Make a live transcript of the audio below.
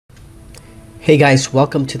Hey guys,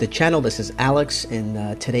 welcome to the channel. This is Alex.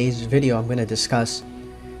 In today's video I'm going to discuss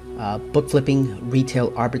book flipping,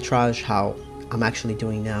 retail arbitrage, how I'm actually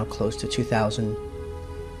doing now close to 2,000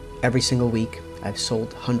 every single week. I've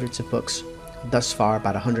sold hundreds of books thus far,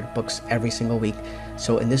 about 100 books every single week.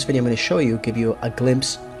 So in this video I'm going to show you, give you a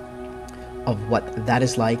glimpse of what that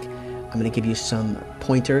is like. I'm going to give you some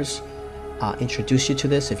pointers, introduce you to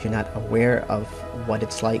this if you're not aware of what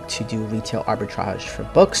it's like to do retail arbitrage for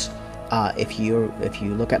books. If you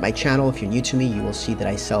look at my channel, if you're new to me, you will see that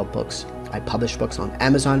I sell books. I publish books on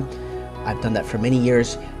Amazon. I've done that for many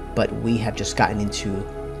years, but we have just gotten into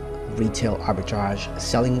retail arbitrage,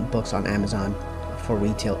 selling books on Amazon for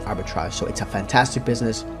retail arbitrage. So it's a fantastic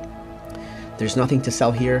business. There's nothing to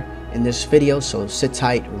sell here in this video, so sit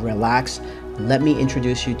tight, relax. Let me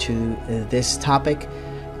introduce you to this topic,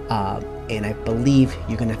 and I believe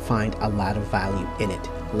you're going to find a lot of value in it.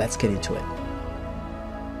 Let's get into it.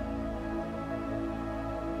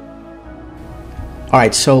 All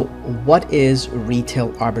right, so what is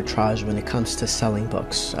retail arbitrage when it comes to selling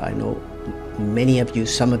books? I know many of you,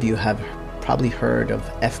 some of you have probably heard of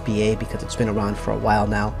FBA because it's been around for a while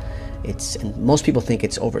now. And most people think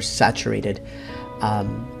it's oversaturated.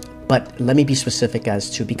 But let me be specific as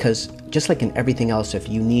to, because just like in everything else, if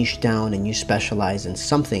you niche down and you specialize in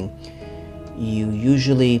something, you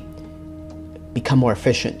usually become more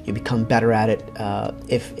efficient, you become better at it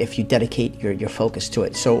if you dedicate your focus to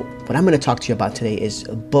it. So what I'm going to talk to you about today is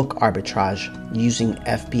book arbitrage using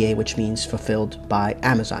FBA, which means fulfilled by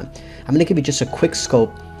Amazon. I'm going to give you just a quick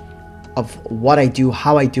scope of what I do,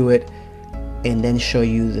 how I do it, and then show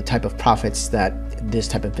you the type of profits that this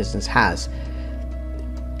type of business has.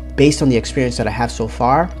 Based on the experience that I have so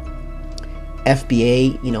far,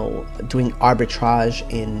 FBA, doing arbitrage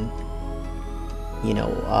in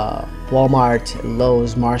Walmart,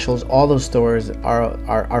 Lowe's, Marshalls, all those stores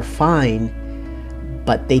are fine,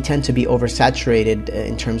 but they tend to be oversaturated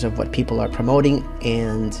in terms of what people are promoting,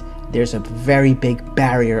 and there's a very big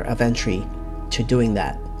barrier of entry to doing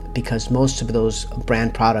that because most of those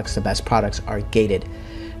brand products, the best products, are gated.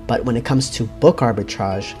 But when it comes to book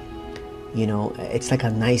arbitrage, it's like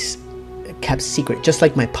a nice kept secret, just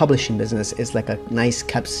like my publishing business is like a nice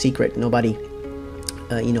kept secret. Nobody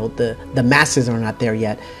the masses are not there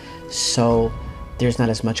yet, so there's not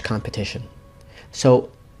as much competition.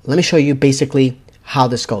 So let me show you basically how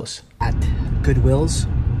this goes. At Goodwills,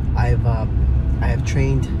 I have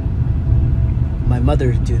trained my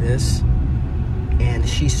mother to do this, and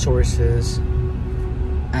she sources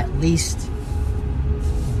at least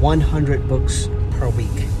 100 books per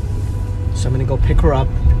week. So I'm gonna go pick her up,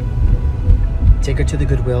 take her to the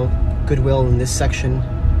Goodwill in this section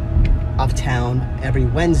of town. Every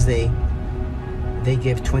Wednesday they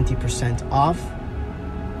give 20% off,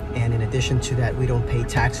 and in addition to that, we don't pay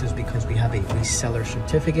taxes because we have a reseller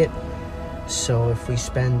certificate. So if we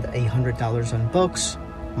spend $100 on books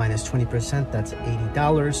minus 20%, that's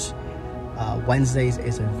 $80. Wednesdays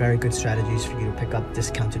is a very good strategy for you to pick up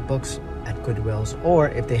discounted books at Goodwills, or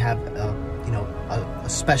if they have a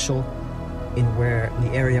special in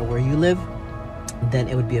the area where you live, then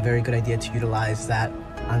it would be a very good idea to utilize that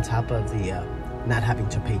on top of the not having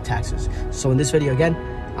to pay taxes. So in this video, again,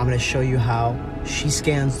 I'm going to show you how she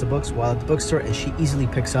scans the books while at the bookstore, and she easily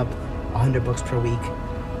picks up 100 books per week,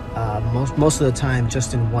 most of the time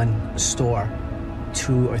just in one store,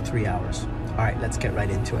 2 or 3 hours. All right, let's get right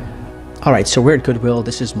into it. All right, so we're at Goodwill.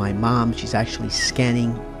 This is my mom. She's actually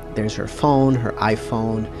scanning. There's her phone, her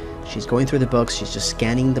iPhone. She's going through the books. She's just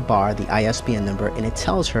scanning the bar, the ISBN number, and it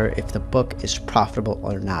tells her if the book is profitable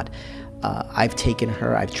or not. I've taken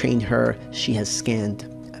her, I've trained her. She has scanned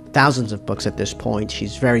thousands of books at this point.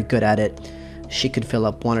 She's very good at it. She could fill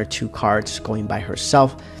up 1 or 2 carts going by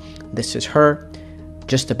herself. This is her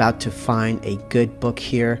just about to find a good book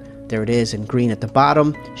here. There it is in green at the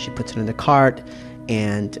bottom. She puts it in the cart,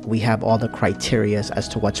 and we have all the criteria as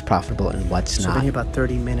to what's profitable and what's not. So been here about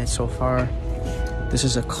 30 minutes so far. This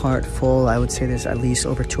is a cart full. I would say there's at least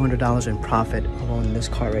over $200 in profit alone in this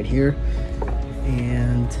cart right here,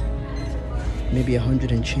 and maybe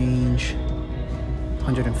 100 and change,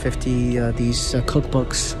 150. These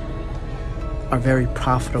cookbooks are very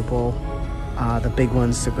profitable. The big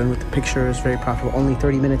ones, the one with the pictures, very profitable. Only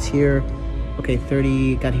 30 minutes here. Okay,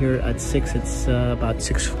 30, got here at 6. It's about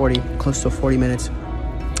 6:40, close to 40 minutes.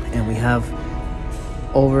 And we have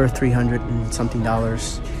over 300 and something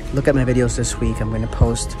dollars. Look at my videos this week. I'm going to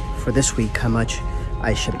post for this week how much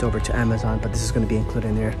I shipped over to Amazon, but this is going to be included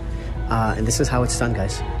in there. And this is how it's done,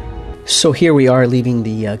 guys. So here we are leaving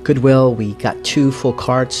the Goodwill. We got 2 full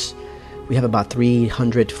carts. We have about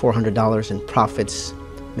 $300, $400 in profits,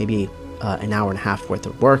 maybe an hour and a half worth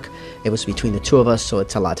of work. It was between the two of us, so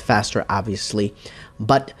it's a lot faster, obviously.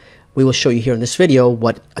 But we will show you here in this video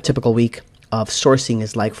what a typical week of sourcing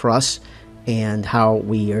is like for us and how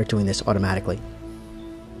we are doing this automatically.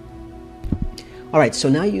 All right, so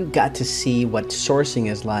now you got to see what sourcing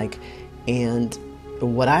is like, and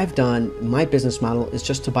what I've done, my business model is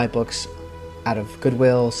just to buy books out of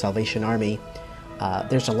Goodwill, Salvation Army.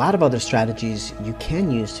 There's a lot of other strategies you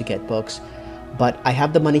can use to get books, but I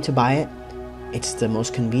have the money to buy it. It's the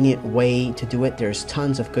most convenient way to do it. There's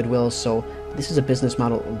tons of Goodwill, so this is a business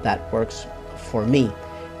model that works for me.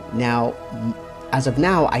 Now, as of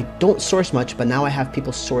now, I don't source much, but now I have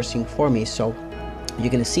people sourcing for me, so you're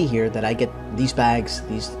going to see here that I get these bags,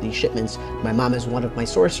 these shipments. My mom is one of my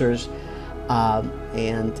sourcers,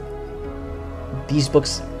 and these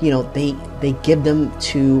books, you know, they give them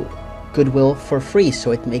to Goodwill for free,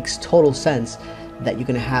 so it makes total sense that you're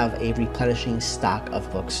going to have a replenishing stock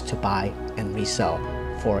of books to buy and resell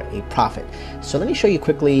for a profit. So let me show you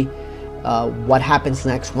quickly what happens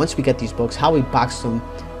next once we get these books, how we box them,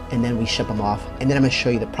 and then we ship them off, and then I'm going to show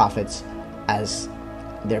you the profits as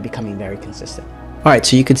they're becoming very consistent. All right,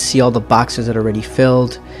 so you can see all the boxes that are already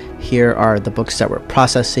filled. Here are the books that we're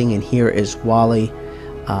processing, and here is Wally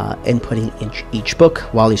inputting each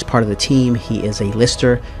book. Wally's part of the team. He is a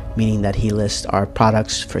lister, meaning that he lists our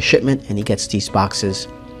products for shipment, and he gets these boxes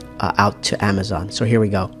out to Amazon. So here we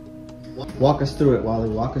go. Walk us through it, Wally.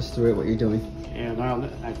 Walk us through it, what you're doing. And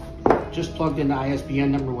I just plugged in the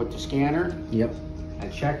ISBN number with the scanner. Yep. I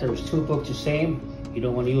checked, there was 2 books the same. You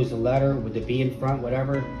don't want to use the letter with the B in front,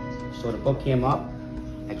 whatever. So the book came up.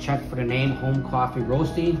 I checked for the name, Home Coffee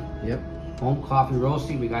Roasty. Yep. Home Coffee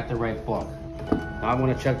Roasty, we got the right book. Now I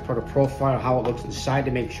want to check for the profile, how it looks inside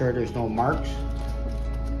to make sure there's no marks.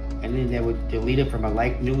 And then they would delete it from a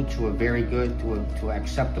like new to a very good to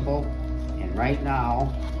acceptable. And right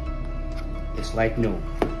now, it's like new.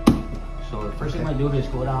 So the first thing I do is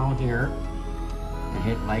go down here and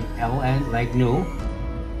hit like LN, like new.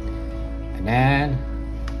 And then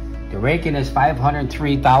the rating is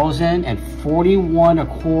 503,041 a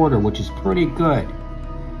quarter, which is pretty good.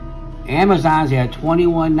 Amazon's at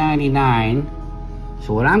 $21.99.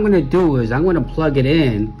 So what I'm going to do is I'm going to plug it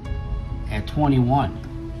in at 21.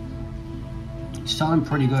 It's selling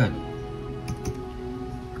pretty good.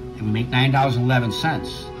 And we make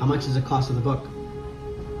 $9.11. How much is the cost of the book?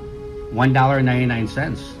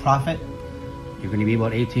 $1.99. Profit? You're going to be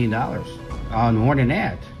about $18. More than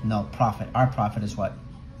that. No, profit. Our profit is what?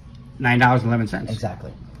 $9.11.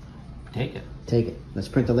 Exactly. Take it. Take it. Let's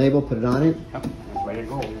print the label, put it on it. Yep, that's ready to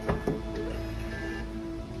go.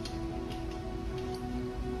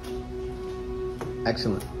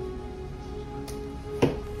 Excellent.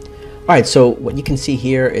 All right, so what you can see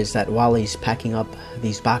here is that Wally's packing up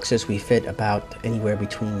these boxes. We fit about anywhere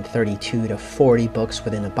between 32 to 40 books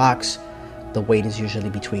within a box. The weight is usually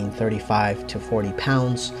between 35 to 40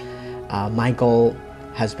 pounds. My goal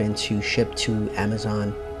has been to ship to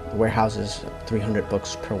Amazon warehouses 300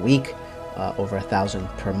 books per week, over 1,000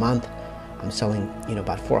 per month. I'm selling,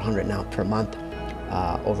 about 400 now per month,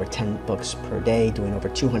 over 10 books per day, doing over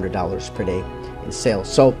 $200 per day in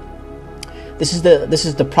sales. So this is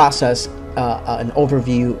the process, an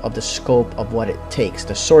overview of the scope of what it takes: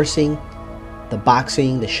 the sourcing, the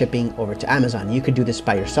boxing, the shipping over to Amazon. You could do this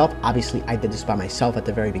by yourself. Obviously, I did this by myself at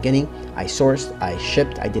the very beginning. I sourced, I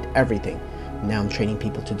shipped, I did everything. Now I'm training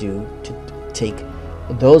people to take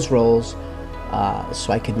those roles,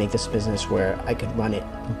 so I could make this business where I could run it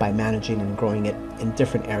by managing and growing it in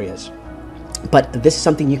different areas. But this is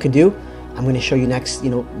something you could do. I'm going to show you next,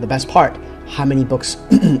 the best part: how many books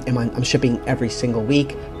I'm shipping every single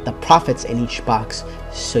week, the profits in each box,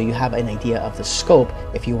 so you have an idea of the scope.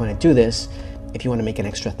 If you want to do this, if you want to make an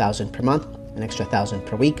extra 1,000 per month, an extra 1,000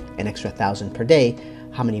 per week, an extra 1,000 per day,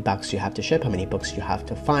 how many books you have to ship, how many books you have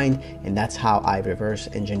to find, and that's how I reverse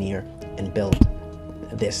engineer and build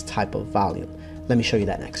this type of volume. Let me show you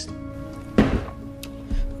that next.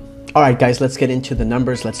 All right, guys, let's get into the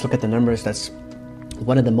numbers. Let's look at the numbers. That's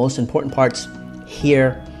one of the most important parts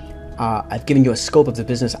here. I've given you a scope of the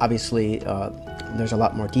business. Obviously, there's a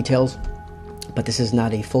lot more details, but this is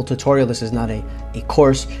not a full tutorial. This is not a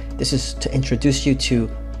course. This is to introduce you to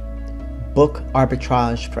book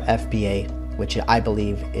arbitrage for FBA, which I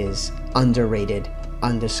believe is underrated,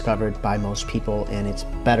 undiscovered by most people, and it's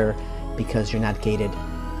better because you're not gated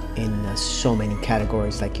in so many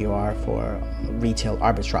categories like you are for retail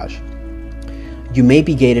arbitrage. You may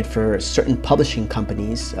be gated for certain publishing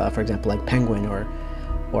companies, for example, like Penguin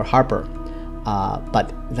or Harper,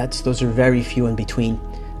 but those are very few in between.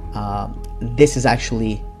 This is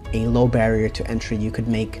actually a low barrier to entry. You could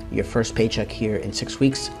make your first paycheck here in 6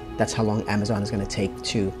 weeks That's how long Amazon is going to take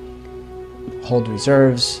to hold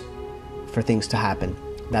reserves for things to happen.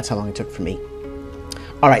 That's how long it took for me.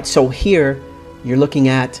 All right, so here you're looking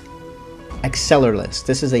at AccelerList.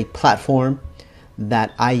 This is a platform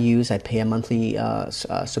that I use. I pay a monthly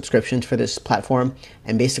subscription for this platform,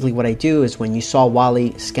 and basically what I do is, when you saw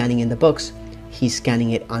Wally scanning in the books, he's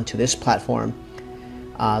scanning it onto this platform.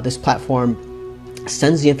 This platform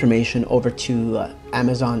sends the information over to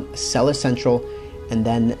Amazon Seller Central, and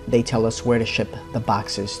then they tell us where to ship the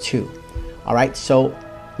boxes to. All right, so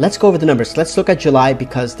let's go over the numbers. Let's look at July,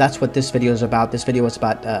 because that's what this video is about. This video was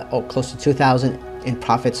about close to 2,000 in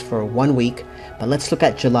profits for 1 week, but let's look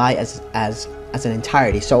at July as an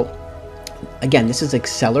entirety. So again, this is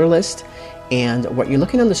AccelerList, and what you're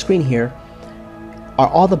looking on the screen here are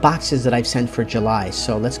all the boxes that I've sent for July.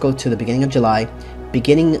 So let's go to the beginning of July.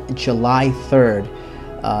 Beginning July 3rd,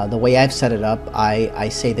 the way I've set it up, I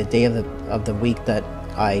say the day of the week that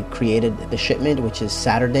I created the shipment, which is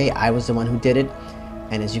Saturday. I was the one who did it,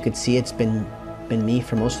 and as you can see, it's been me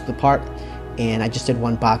for most of the part, and I just did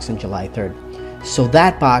 1 box on July 3rd. So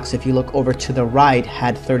that box, if you look over to the right,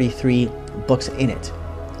 had 33 books in it,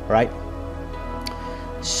 right?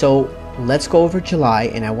 So let's go over July,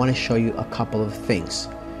 and I want to show you a couple of things.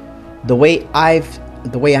 The way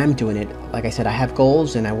I'm doing it, like I said, I have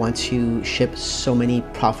goals, and I want to ship so many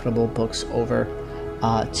profitable books over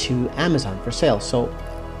to Amazon for sale. So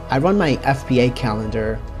I run my FBA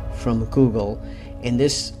calendar from Google, and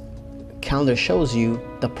this calendar shows you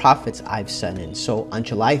the profits I've sent in. So on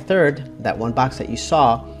July 3rd, that 1 box that you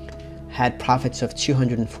saw had profits of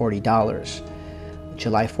 $240.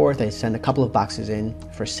 July 4th, I sent a couple of boxes in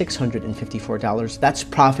for $654. That's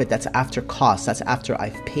profit. That's after cost. That's after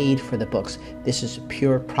I've paid for the books. This is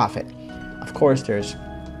pure profit. Of course, there's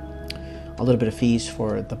a little bit of fees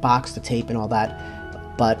for the box, the tape, and all that,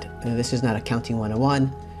 but this is not accounting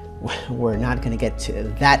 101. We're not going to get to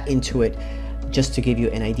that into it. Just to give you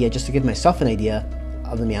an idea, just to give myself an idea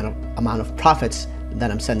of the amount of profits that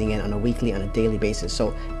I'm sending in on a weekly, on a daily basis.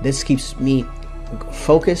 So this keeps me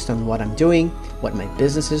focused on what I'm doing, what my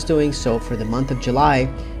business is doing. So for the month of July,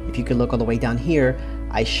 if you could look all the way down here,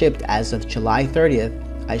 I shipped, as of July 30th,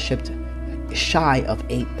 I shipped shy of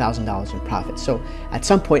 $8,000 in profit. So at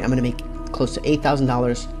some point, I'm going to make close to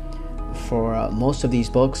 $8,000 for most of these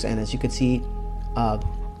books. And as you can see,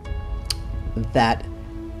 that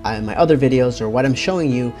in my other videos, or what I'm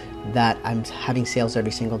showing you, that I'm having sales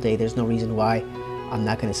every single day. There's no reason why I'm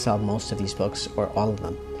not going to sell most of these books or all of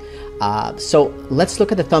them. So let's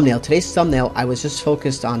look at the thumbnail. Today's thumbnail, I was just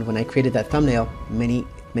focused on, when I created that thumbnail many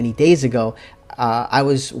days ago, I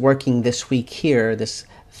was working this week here, this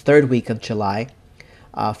 3rd week of July,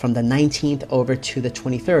 from the 19th over to the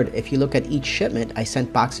 23rd. If you look at each shipment, I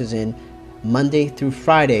sent boxes in Monday through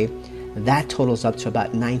Friday. That totals up to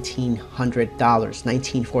about $1,900,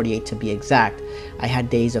 $1,948 to be exact. I had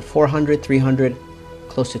days of 400, 300,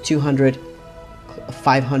 close to 200,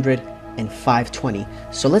 500, and 520.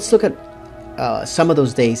 So let's look at some of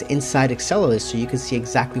those days inside AccelerList so you can see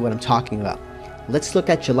exactly what I'm talking about. Let's look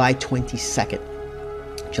at July 22nd.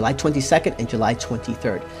 July 22nd and July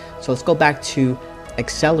 23rd. So let's go back to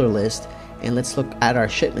AccelerList, and let's look at our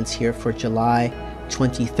shipments here for July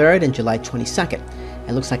 23rd and July 22nd.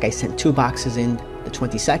 It looks like I sent 2 boxes in the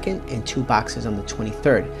 22nd and 2 boxes on the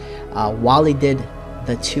 23rd. Wally did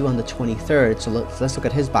the 2 on the 23rd, so let's look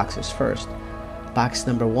at his boxes first. Box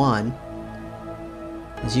number 1,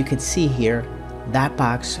 as you can see here, that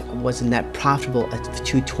box was a net profitable at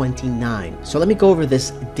 $229. So let me go over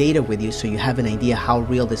this data with you so you have an idea how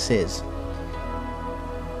real this is.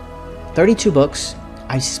 32 books,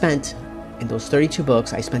 I spent, in those 32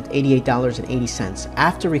 books, I spent $88.80.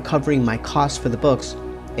 After recovering my costs for the books,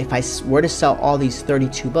 if I were to sell all these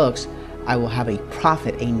 32 books, I will have a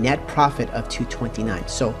profit, a net profit of $229.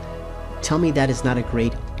 So tell me that is not a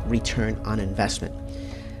great return on investment.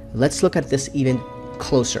 Let's look at this even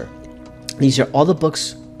closer. These are all the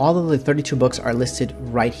books, all of the 32 books are listed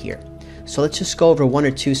right here. So let's just go over 1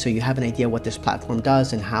 or 2 so you have an idea what this platform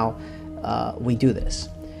does and how we do this.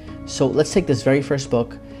 So let's take this very first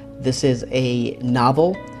book. This is a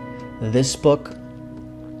novel. This book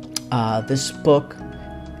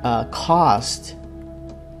cost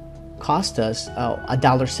us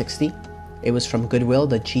 $1.60. It was from Goodwill,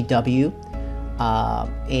 the GW,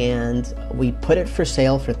 and we put it for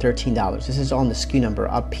sale for $13. This is on the SKU number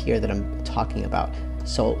up here that I'm talking about.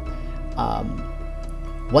 So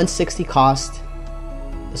 $160 cost.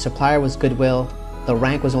 The supplier was Goodwill. The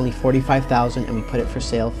rank was only $45,000, and we put it for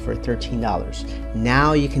sale for $13.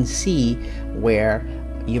 Now you can see where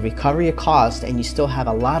you recover your cost and you still have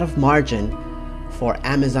a lot of margin for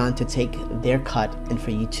Amazon to take their cut and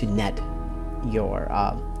for you to net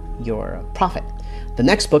your profit. The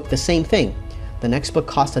next book, the same thing. The next book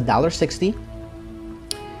cost $1.60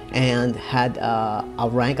 and had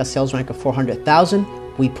a sales rank of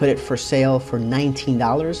 400,000. We put it for sale for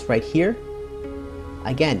 $19 right here.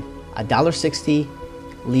 Again, $1.60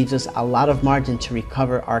 leaves us a lot of margin to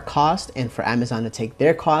recover our cost and for Amazon to take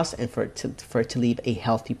their cost and for it to leave a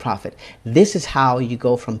healthy profit. This is how you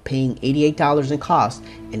go from paying $88 in cost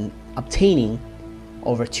and obtaining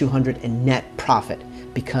over $200 in net profit,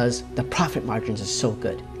 because the profit margins are so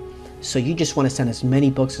good. So you just want to send as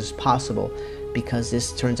many books as possible, because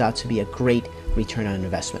this turns out to be a great return on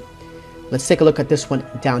investment. Let's take a look at this one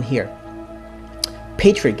down here.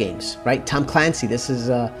 Patriot Games, right? Tom Clancy. This is,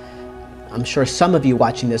 I'm sure some of you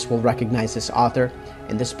watching this will recognize this author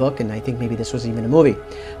in this book, and I think maybe this was even a movie.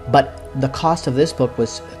 But the cost of this book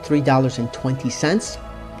was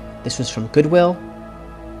 $3.20. This was from Goodwill.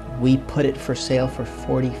 We put it for sale for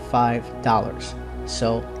 $45.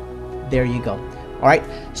 So there you go. All right.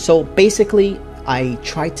 So basically, I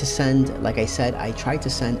tried to send, like I said, I tried to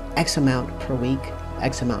send X amount per week,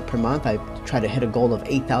 X amount per month. I tried to hit a goal of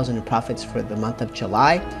 8,000 in profits for the month of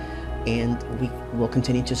July, and we will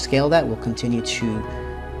continue to scale that. We'll continue to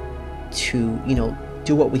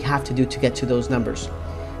do what we have to do to get to those numbers.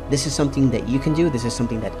 This is something that you can do. This is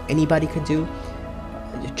something that anybody could do,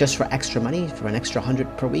 just for extra money, for an extra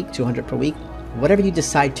 100 per week, 200 per week, whatever you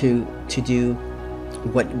decide to do,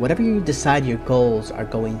 whatever you decide your goals are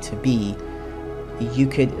going to be. You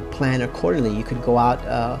could plan accordingly. You could go out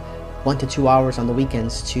 1 to 2 hours on the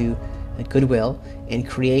weekends to Goodwill and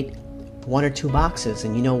create 1 or 2 boxes,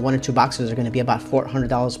 and 1 or 2 boxes are going to be about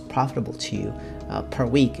 $400 profitable to you per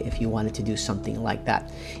week if you wanted to do something like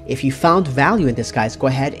that. If you found value in this, guys, go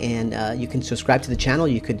ahead and you can subscribe to the channel.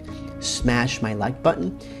 You could smash my like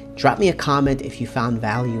button. Drop me a comment if you found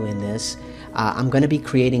value in this. I'm going to be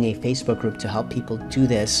creating a Facebook group to help people do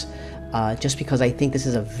this, just because I think this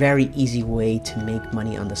is a very easy way to make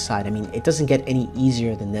money on the side. I mean, it doesn't get any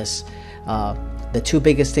easier than this. The 2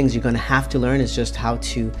 biggest things you're going to have to learn is just how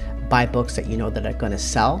to buy books that that are going to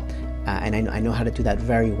sell, and I know how to do that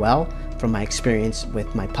very well from my experience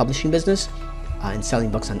with my publishing business and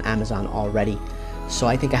selling books on Amazon already. So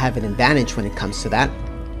I think I have an advantage when it comes to that.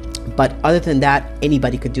 But other than that,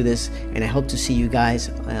 anybody could do this, and I hope to see you guys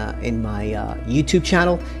in my YouTube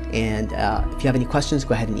channel. And if you have any questions,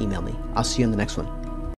 go ahead and email me. I'll see you in the next one.